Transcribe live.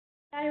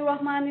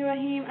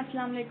बिस्मिल्लाहिर्रहमानिर्रहीम।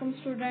 अस्सलाम वालेकुम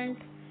student.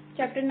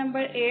 Chapter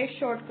number 8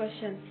 short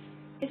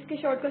questions. इसके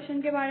शॉर्ट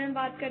क्वेश्चन के बारे में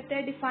बात करते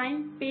हैं।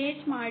 Define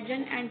page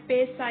margin and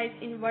page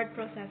size in word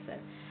processor.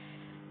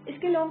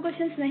 इसके लॉन्ग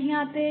क्वेश्चंस नहीं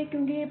आते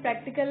क्योंकि ये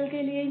प्रैक्टिकल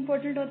के लिए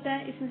इंपॉर्टेंट होता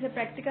है, इसमें से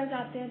प्रैक्टिकल्स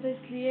आते हैं, तो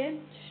इसलिए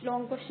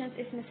लॉन्ग क्वेश्चंस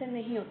इसमें से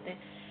नहीं होते।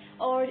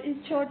 और इन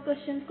शॉर्ट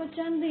क्वेश्चंस को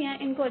चंद ही हैं,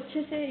 इनको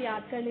अच्छे से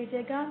याद कर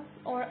लीजिएगा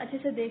और अच्छे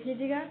से देख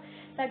लीजिएगा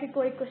ताकि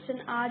कोई क्वेश्चन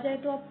आ जाए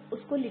तो आप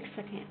उसको लिख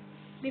सकें।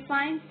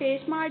 Define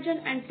page margin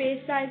and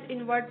page size in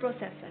word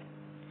processor.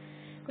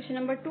 Question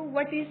number 2.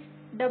 What is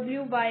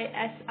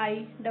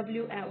WYSIWYG?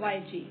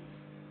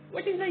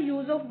 What is the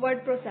use of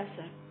word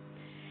processor?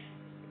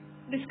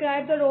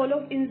 Describe the role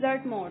of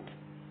insert mode.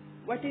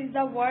 What is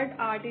the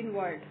word art in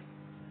Word?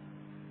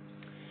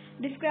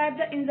 Describe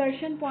the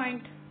insertion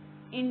point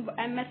in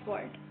MS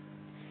Word.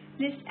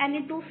 List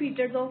any two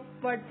features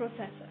of word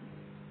processor.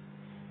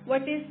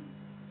 What is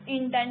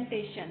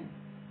indentation?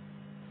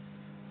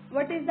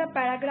 What is the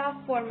paragraph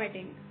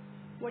formatting?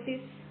 What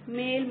is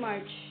mail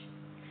merge?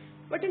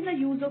 What is the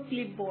use of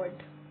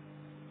clipboard?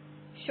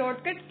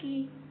 Shortcut key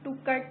to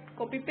cut,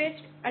 copy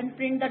paste and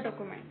print the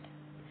document.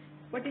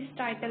 What is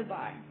title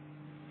bar?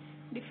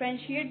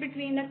 Differentiate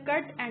between the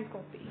cut and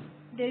copy.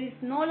 There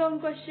is no long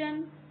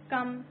question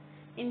come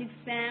in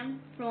exam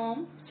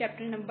from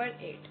chapter number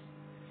 8.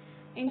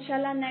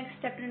 इंशाल्लाह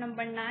next chapter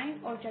number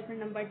 9 और chapter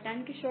number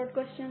 10 के short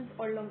questions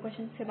और long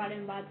questions के बारे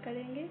में बात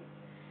करेंगे।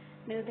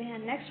 मिलते हैं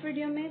नेक्स्ट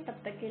वीडियो में, तब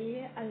तक के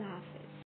लिए अल्लाह हाफिज।